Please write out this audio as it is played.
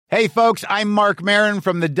Hey folks, I'm Mark Marin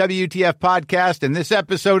from the WTF Podcast, and this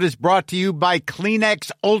episode is brought to you by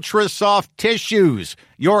Kleenex Ultra Soft Tissues,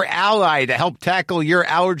 your ally to help tackle your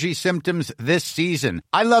allergy symptoms this season.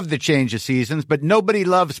 I love the change of seasons, but nobody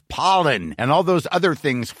loves pollen and all those other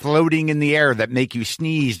things floating in the air that make you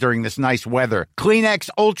sneeze during this nice weather. Kleenex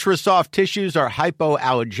Ultra Soft Tissues are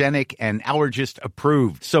hypoallergenic and allergist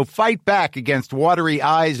approved, so fight back against watery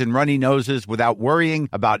eyes and runny noses without worrying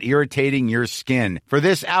about irritating your skin. For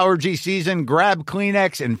this allergy season, grab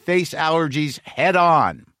Kleenex and face allergies head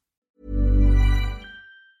on.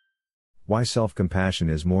 Why Self-Compassion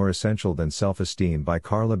is More Essential Than Self-Esteem by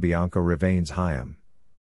Carla Bianco Revanes-Hyam.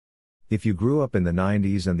 If you grew up in the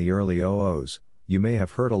 90s and the early 00s, you may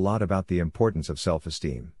have heard a lot about the importance of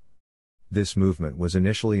self-esteem. This movement was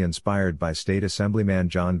initially inspired by State Assemblyman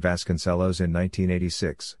John Vasconcellos in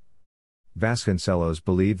 1986. Vasconcellos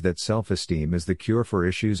believed that self-esteem is the cure for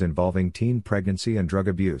issues involving teen pregnancy and drug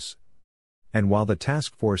abuse. And while the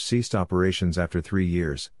task force ceased operations after 3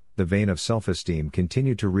 years, the vein of self-esteem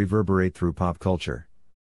continued to reverberate through pop culture.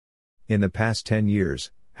 In the past 10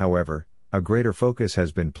 years, however, a greater focus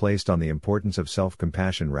has been placed on the importance of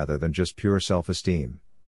self-compassion rather than just pure self-esteem.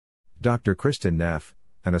 Dr. Kristen Neff,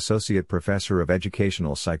 an associate professor of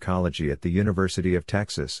educational psychology at the University of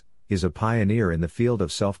Texas, is a pioneer in the field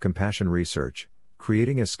of self-compassion research,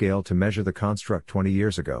 creating a scale to measure the construct 20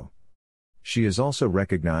 years ago. She is also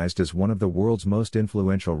recognized as one of the world's most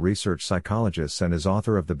influential research psychologists and is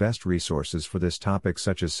author of the best resources for this topic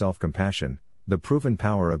such as Self-Compassion, The Proven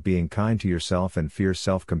Power of Being Kind to Yourself and Fierce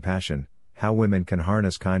Self-Compassion, How Women Can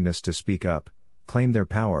Harness Kindness to Speak Up, Claim Their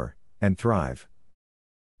Power, and Thrive.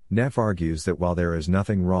 Neff argues that while there is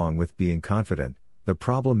nothing wrong with being confident, the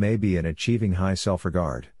problem may be in achieving high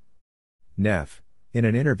self-regard. Neff, in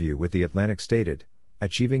an interview with The Atlantic stated,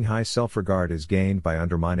 "Achieving high self-regard is gained by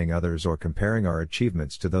undermining others or comparing our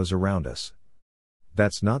achievements to those around us.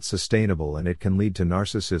 That's not sustainable and it can lead to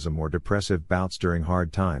narcissism or depressive bouts during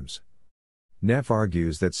hard times." Neff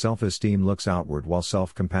argues that self-esteem looks outward while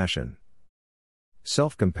self-compassion.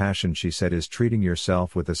 Self-compassion, she said, is treating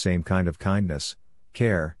yourself with the same kind of kindness,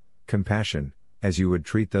 care, compassion, as you would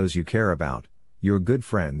treat those you care about, your good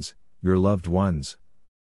friends, your loved ones.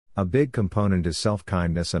 A big component is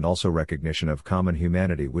self-kindness and also recognition of common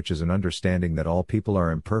humanity, which is an understanding that all people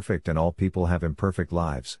are imperfect and all people have imperfect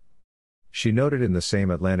lives. She noted in the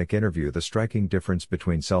same Atlantic interview the striking difference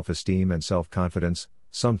between self-esteem and self-confidence.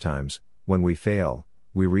 Sometimes, when we fail,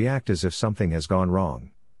 we react as if something has gone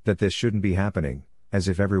wrong, that this shouldn't be happening, as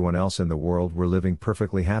if everyone else in the world were living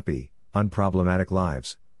perfectly happy, unproblematic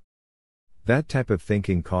lives. That type of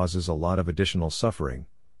thinking causes a lot of additional suffering,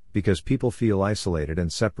 because people feel isolated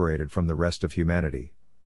and separated from the rest of humanity.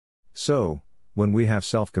 So, when we have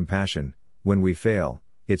self-compassion, when we fail,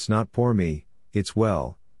 it's not poor me, it's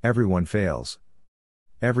well, everyone fails.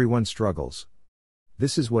 Everyone struggles.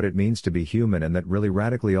 This is what it means to be human, and that really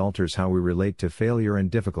radically alters how we relate to failure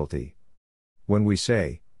and difficulty. When we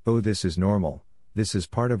say, "Oh, this is normal, this is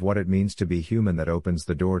part of what it means to be human," that opens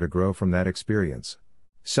the door to grow from that experience.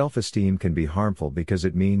 Self-esteem can be harmful because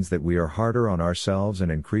it means that we are harder on ourselves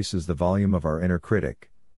and increases the volume of our inner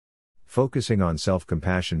critic. Focusing on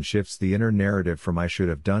self-compassion shifts the inner narrative from "I should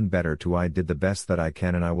have done better" to "I did the best that I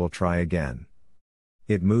can and I will try again."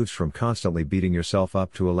 It moves from constantly beating yourself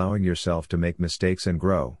up to allowing yourself to make mistakes and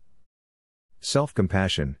grow.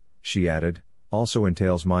 Self-compassion, she added, also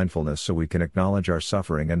entails mindfulness so we can acknowledge our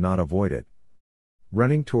suffering and not avoid it.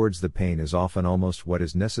 Running towards the pain is often almost what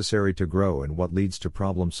is necessary to grow and what leads to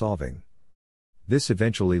problem solving. This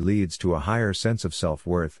eventually leads to a higher sense of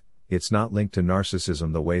self-worth. It's not linked to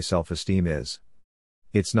narcissism the way self-esteem is.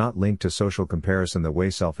 It's not linked to social comparison the way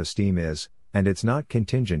self-esteem is, and it's not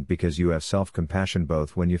contingent because you have self-compassion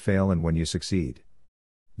both when you fail and when you succeed.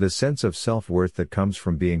 The sense of self-worth that comes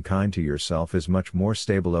from being kind to yourself is much more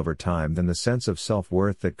stable over time than the sense of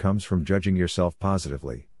self-worth that comes from judging yourself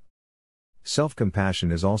positively.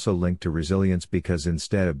 Self-compassion is also linked to resilience because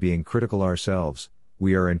instead of being critical ourselves,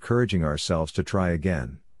 we are encouraging ourselves to try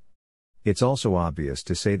again. It's also obvious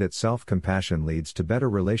to say that self-compassion leads to better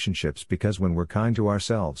relationships because when we're kind to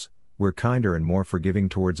ourselves, we're kinder and more forgiving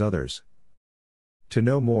towards others. To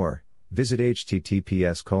know more, visit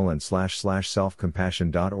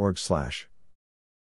https://selfcompassion.org/.